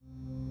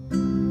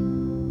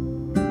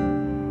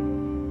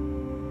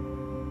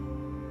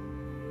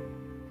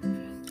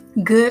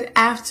Good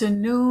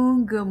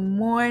afternoon, good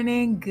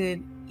morning,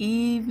 good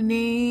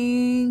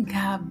evening.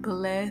 God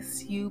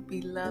bless you,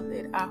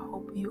 beloved. I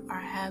hope you are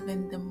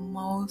having the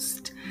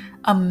most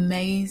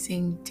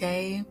amazing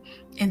day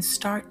and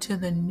start to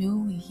the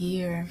new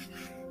year.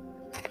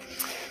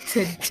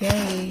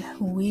 Today,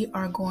 we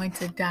are going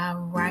to dive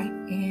right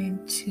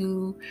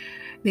into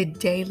the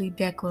daily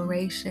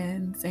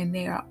declarations, and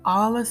they are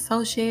all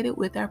associated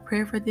with our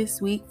prayer for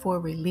this week for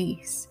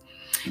release.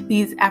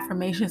 These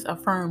affirmations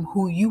affirm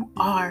who you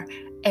are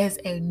as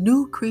a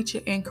new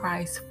creature in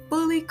Christ,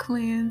 fully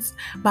cleansed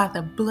by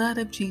the blood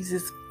of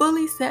Jesus,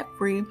 fully set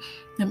free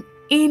from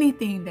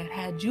anything that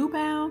had you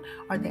bound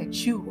or that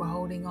you were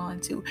holding on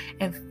to,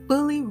 and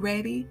fully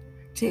ready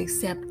to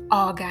accept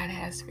all God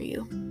has for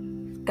you.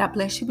 God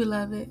bless you,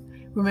 beloved.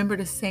 Remember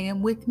to say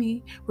them with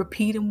me,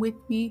 repeat them with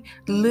me,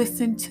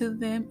 listen to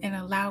them, and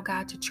allow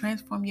God to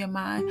transform your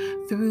mind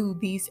through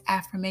these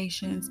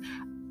affirmations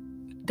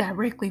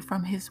directly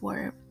from His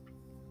Word.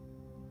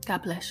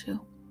 God bless you.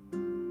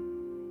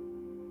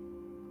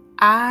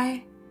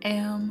 I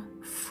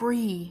am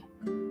free.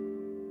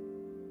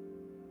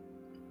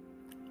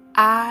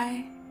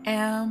 I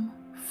am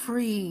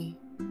free.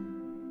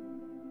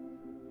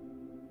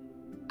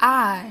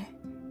 I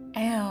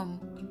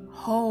am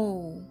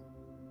whole.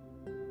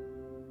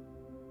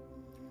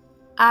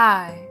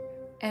 I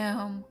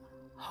am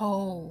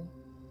whole.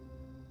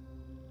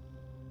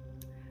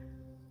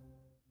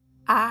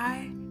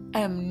 I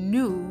am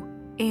new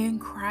in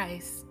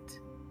Christ.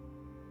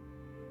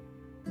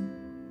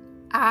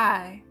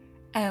 I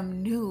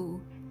am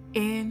new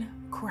in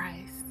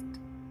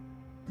Christ.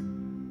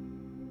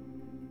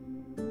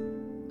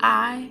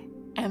 I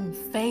am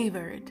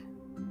favored.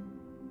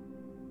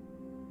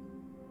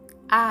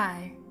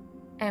 I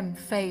am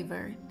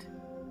favored.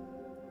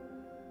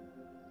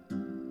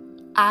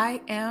 I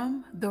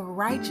am the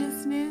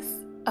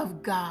righteousness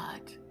of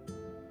God.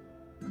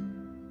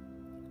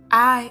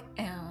 I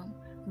am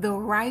the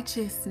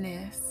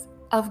righteousness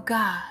of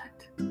God.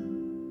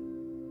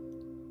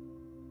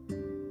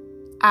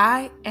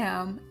 I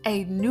am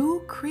a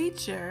new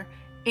creature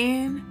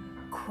in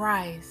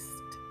Christ.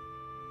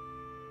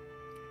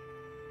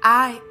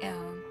 I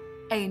am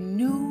a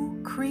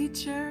new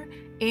creature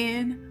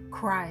in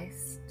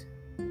Christ.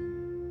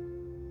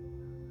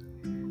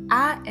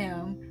 I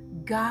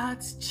am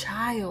God's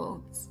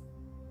child.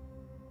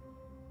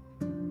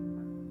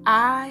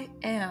 I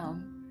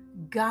am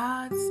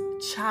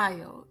God's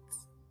child.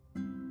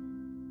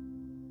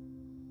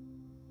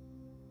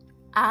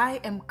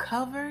 I am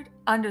covered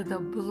under the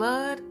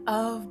blood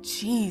of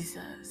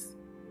Jesus.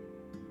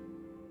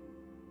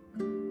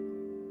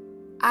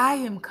 I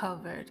am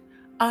covered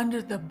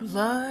under the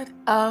blood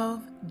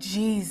of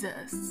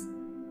Jesus.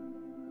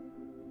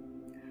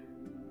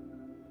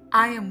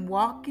 I am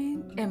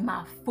walking in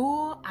my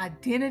full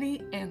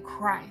identity in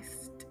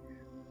Christ.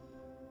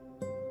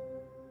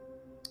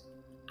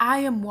 I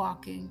am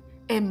walking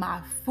in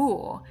my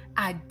full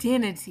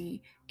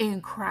identity in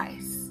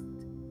Christ.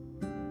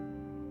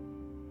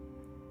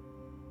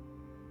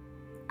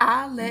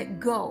 I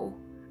let go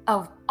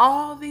of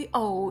all the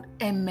old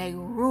and make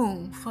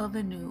room for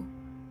the new.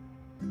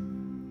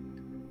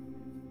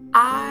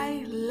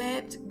 I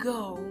let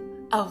go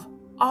of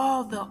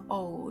all the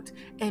old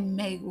and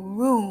make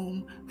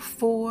room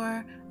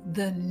for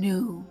the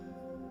new.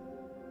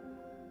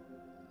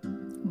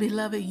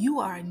 Beloved,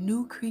 you are a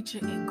new creature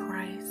in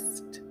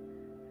Christ.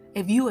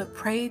 If you have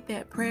prayed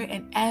that prayer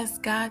and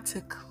asked God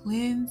to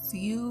cleanse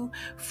you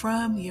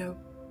from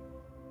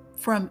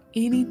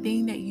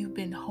anything that you've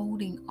been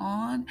holding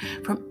on,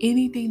 from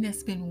anything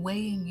that's been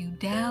weighing you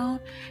down,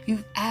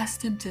 you've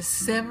asked Him to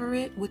sever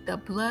it with the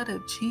blood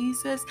of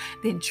Jesus,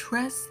 then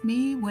trust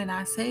me when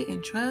I say,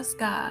 and trust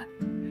God,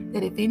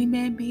 that if any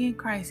man be in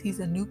Christ, he's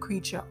a new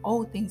creature.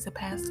 Old things have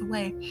passed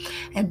away,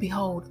 and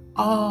behold,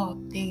 all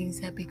things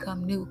have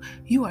become new.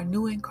 You are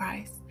new in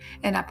Christ.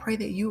 And I pray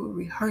that you will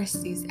rehearse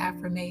these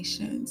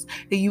affirmations,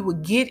 that you will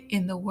get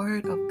in the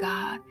Word of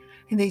God,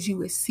 and that you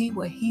would see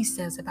what He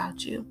says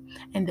about you,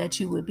 and that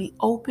you would be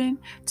open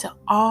to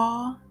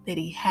all that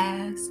He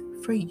has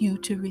for you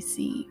to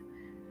receive.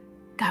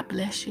 God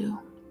bless you.